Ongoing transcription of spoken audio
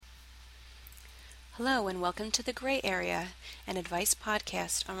Hello and welcome to The Gray Area, an advice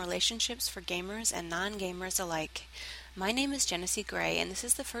podcast on relationships for gamers and non-gamers alike. My name is Genesee Gray, and this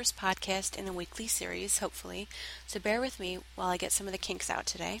is the first podcast in a weekly series, hopefully, so bear with me while I get some of the kinks out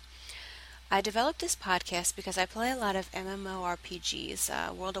today. I developed this podcast because I play a lot of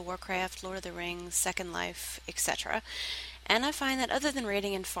MMORPGs, World of Warcraft, Lord of the Rings, Second Life, etc., and I find that other than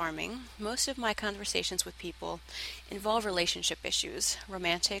raiding and farming, most of my conversations with people involve relationship issues,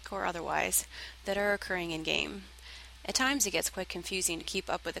 romantic or otherwise, that are occurring in-game. At times it gets quite confusing to keep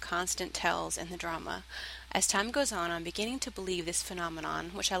up with the constant tells and the drama. As time goes on, I'm beginning to believe this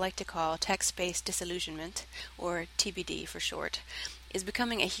phenomenon, which I like to call text-based disillusionment, or TBD for short, is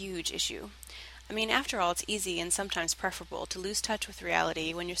becoming a huge issue. I mean, after all, it's easy and sometimes preferable to lose touch with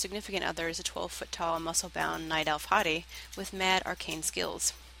reality when your significant other is a 12-foot-tall, muscle-bound night elf hottie with mad arcane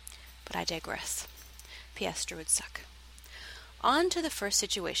skills. But I digress. P.S. Druids suck. On to the first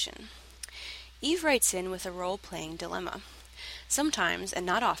situation. Eve writes in with a role-playing dilemma. Sometimes, and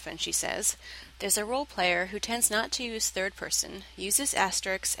not often, she says, there's a role player who tends not to use third person, uses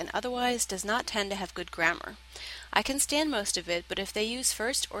asterisks, and otherwise does not tend to have good grammar. I can stand most of it, but if they use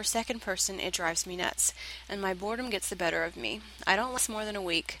first or second person, it drives me nuts, and my boredom gets the better of me. I don't last more than a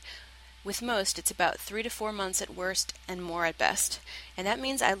week. With most, it's about 3 to 4 months at worst and more at best, and that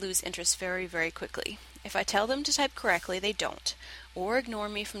means I lose interest very, very quickly. If I tell them to type correctly, they don't, or ignore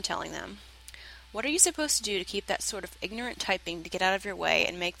me from telling them. What are you supposed to do to keep that sort of ignorant typing to get out of your way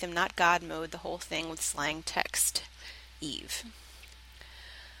and make them not God mode the whole thing with slang text? Eve.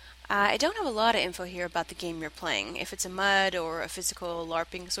 I don't have a lot of info here about the game you're playing, if it's a MUD or a physical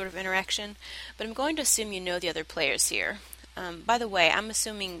LARPing sort of interaction, but I'm going to assume you know the other players here. By the way, I'm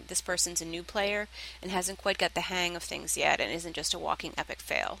assuming this person's a new player and hasn't quite got the hang of things yet and isn't just a walking epic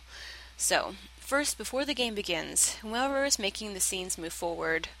fail. So, first, before the game begins, whoever is making the scenes move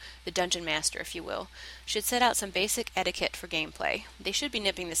forward, the dungeon master if you will, should set out some basic etiquette for gameplay. They should be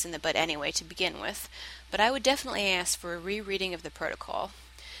nipping this in the bud anyway to begin with, but I would definitely ask for a rereading of the protocol.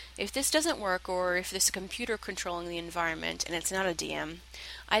 If this doesn't work, or if there's a computer controlling the environment and it's not a DM,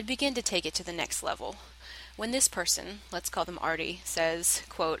 I'd begin to take it to the next level. When this person, let's call them Artie, says,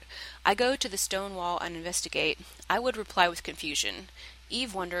 quote, I go to the stone wall and investigate, I would reply with confusion.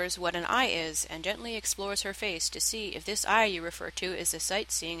 Eve wonders what an eye is, and gently explores her face to see if this eye you refer to is a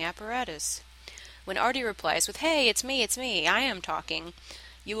sight-seeing apparatus. When Artie replies with, Hey, it's me, I am talking,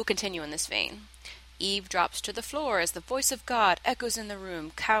 you will continue in this vein. Eve drops to the floor as the voice of God echoes in the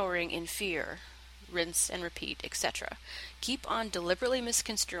room, cowering in fear. Rinse and repeat, etc. Keep on deliberately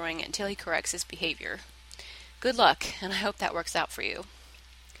misconstruing until he corrects his behavior. Good luck, and I hope that works out for you.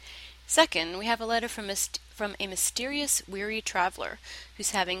 Second, we have a letter from a mysterious, weary traveler who's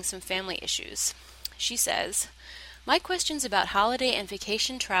having some family issues. She says, My question's about holiday and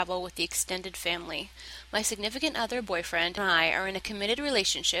vacation travel with the extended family. My significant other boyfriend and I are in a committed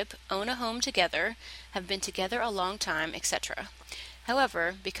relationship, own a home together, have been together a long time, etc.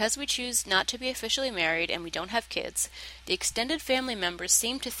 However, because we choose not to be officially married and we don't have kids, the extended family members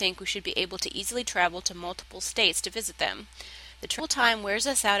seem to think we should be able to easily travel to multiple states to visit them. The travel time wears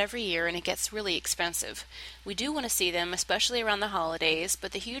us out every year and it gets really expensive. We do want to see them, especially around the holidays,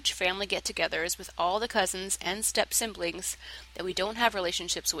 but the huge family get-togethers with all the cousins and step-siblings that we don't have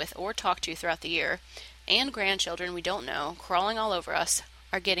relationships with or talk to throughout the year, and grandchildren we don't know, crawling all over us,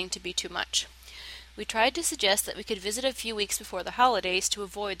 are getting to be too much. We tried to suggest that we could visit a few weeks before the holidays to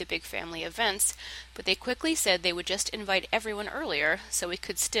avoid the big family events, but they quickly said they would just invite everyone earlier so we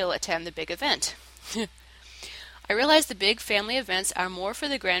could still attend the big event. I realize the big family events are more for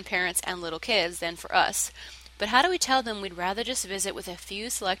the grandparents and little kids than for us, but how do we tell them we'd rather just visit with a few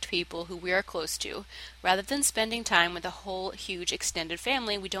select people who we are close to, rather than spending time with a whole huge extended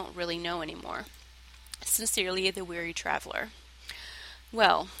family we don't really know anymore? Sincerely, the weary traveler.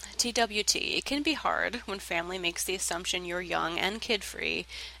 Well, TWT, it can be hard when family makes the assumption you're young and kid-free,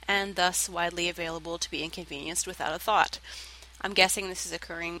 and thus widely available to be inconvenienced without a thought. I'm guessing this is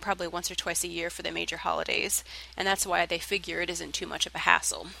occurring probably once or twice a year for the major holidays, and that's why they figure it isn't too much of a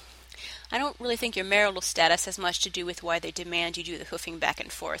hassle. I don't really think your marital status has much to do with why they demand you do the hoofing back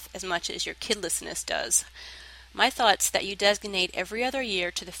and forth, as much as your kidlessness does. My thought's that you designate every other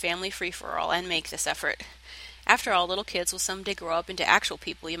year to the family free-for-all and make this effort. After all, little kids will someday grow up into actual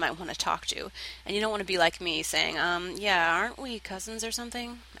people you might want to talk to, and you don't want to be like me saying, yeah, aren't we cousins or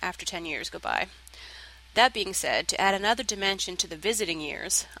something, after 10 years go by. That being said, to add another dimension to the visiting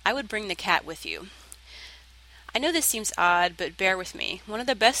years, I would bring the cat with you. I know this seems odd, but bear with me. One of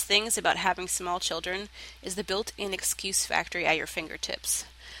the best things about having small children is the built-in excuse factory at your fingertips.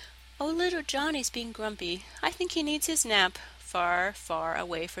 Oh, little Johnny's being grumpy. I think he needs his nap. Far, far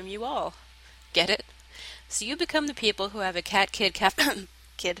away from you all. Get it? So you become the people who have a cat.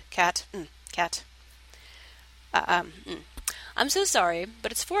 I'm so sorry,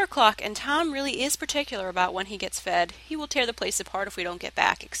 but it's 4 o'clock and Tom really is particular about when he gets fed. He will tear the place apart if we don't get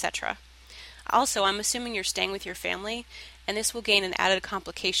back, etc. Also, I'm assuming you're staying with your family, and this will gain an added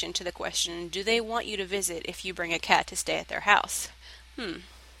complication to the question, do they want you to visit if you bring a cat to stay at their house?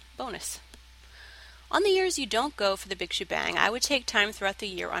 Bonus. On the years you don't go for the big shebang, I would take time throughout the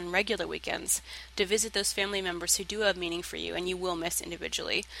year on regular weekends to visit those family members who do have meaning for you and you will miss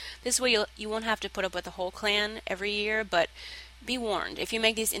individually. This way you won't have to put up with the whole clan every year, but be warned, if you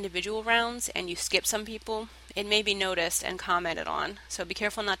make these individual rounds and you skip some people, it may be noticed and commented on, so be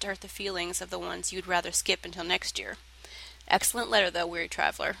careful not to hurt the feelings of the ones you'd rather skip until next year. Excellent letter though, weary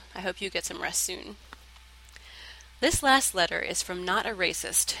traveler. I hope you get some rest soon. This last letter is from Not a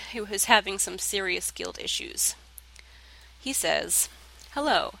Racist, who is having some serious guilt issues. He says,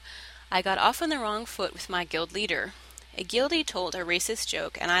 "Hello. I got off on the wrong foot with my guild leader. A guildie told a racist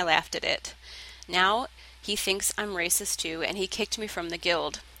joke and I laughed at it. Now he thinks I'm racist too and he kicked me from the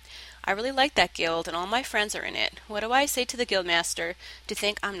guild. I really like that guild and all my friends are in it. What do I say to the guildmaster to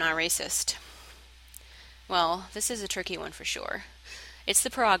think I'm not racist?" Well, this is a tricky one for sure. It's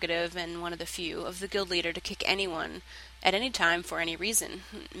the prerogative, and one of the few, of the guild leader to kick anyone at any time for any reason.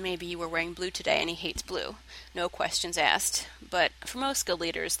 Maybe you were wearing blue today and he hates blue. No questions asked. But for most guild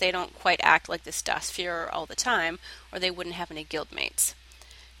leaders, they don't quite act like this Dasfur all the time, or they wouldn't have any guildmates.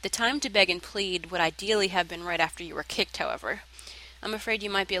 The time to beg and plead would ideally have been right after you were kicked, however. I'm afraid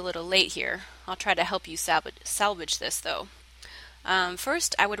you might be a little late here. I'll try to help you salvage this, though.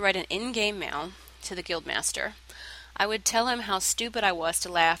 First, I would write an in-game mail to the guildmaster. I would tell him how stupid I was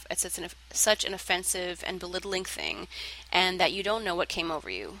to laugh at such an offensive and belittling thing, and that you don't know what came over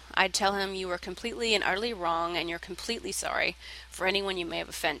you. I'd tell him you were completely and utterly wrong, and you're completely sorry for anyone you may have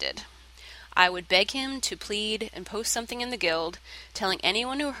offended. I would beg him to plead and post something in the guild, telling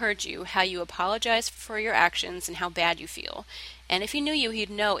anyone who heard you how you apologize for your actions and how bad you feel. And if he knew you, he'd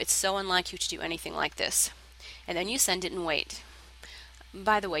know it's so unlike you to do anything like this. And then you send it and wait.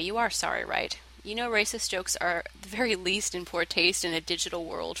 By the way, you are sorry, right? You know racist jokes are the very least in poor taste in a digital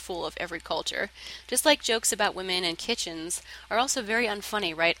world full of every culture. Just like jokes about women and kitchens are also very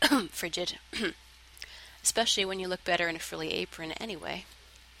unfunny, right? Frigid. Especially when you look better in a frilly apron anyway.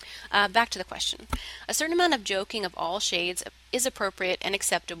 Back to the question. A certain amount of joking of all shades is appropriate and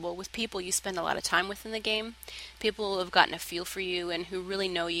acceptable with people you spend a lot of time with in the game, people who have gotten a feel for you and who really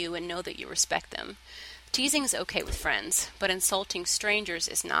know you and know that you respect them. Teasing is okay with friends, but insulting strangers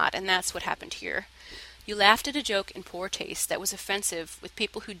is not, and that's what happened here. You laughed at a joke in poor taste that was offensive with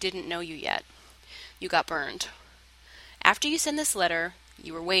people who didn't know you yet. You got burned. After you send this letter,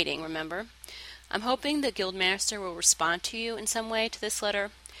 you were waiting, remember? I'm hoping the guildmaster will respond to you in some way to this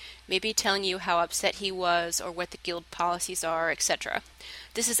letter, maybe telling you how upset he was or what the guild policies are, etc.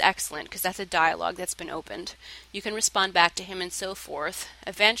 This is excellent because that's a dialogue that's been opened. You can respond back to him and so forth,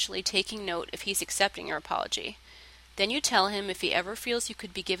 eventually taking note if he's accepting your apology. Then you tell him if he ever feels you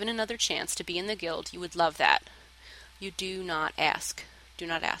could be given another chance to be in the guild, you would love that. You do not ask. Do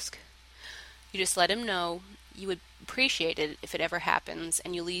not ask. You just let him know you would appreciate it if it ever happens,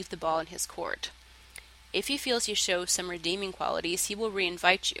 and you leave the ball in his court. If he feels you show some redeeming qualities, he will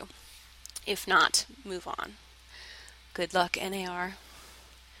re-invite you. If not, move on. Good luck, NAR.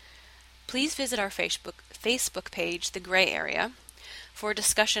 Please visit our Facebook page, The Gray Area, for a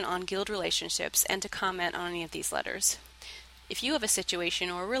discussion on guild relationships and to comment on any of these letters. If you have a situation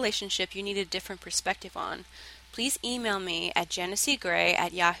or a relationship you need a different perspective on, please email me at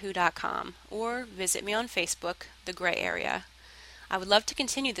jennessegray@yahoo.com or visit me on Facebook, The Gray Area. I would love to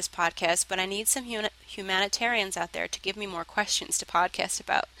continue this podcast, but I need some humanitarians out there to give me more questions to podcast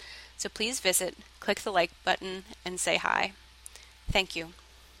about. So please visit, click the like button, and say hi. Thank you.